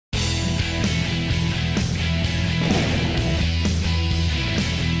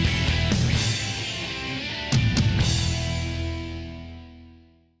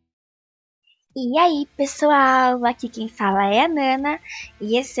E aí pessoal, aqui quem fala é a Nana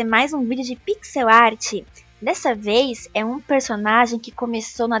e esse é mais um vídeo de pixel art. Dessa vez é um personagem que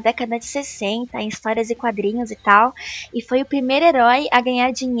começou na década de 60 em histórias e quadrinhos e tal, e foi o primeiro herói a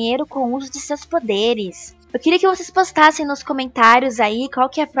ganhar dinheiro com o uso de seus poderes. Eu queria que vocês postassem nos comentários aí qual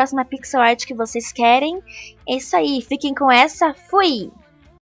que é a próxima pixel art que vocês querem. É isso aí, fiquem com essa, fui!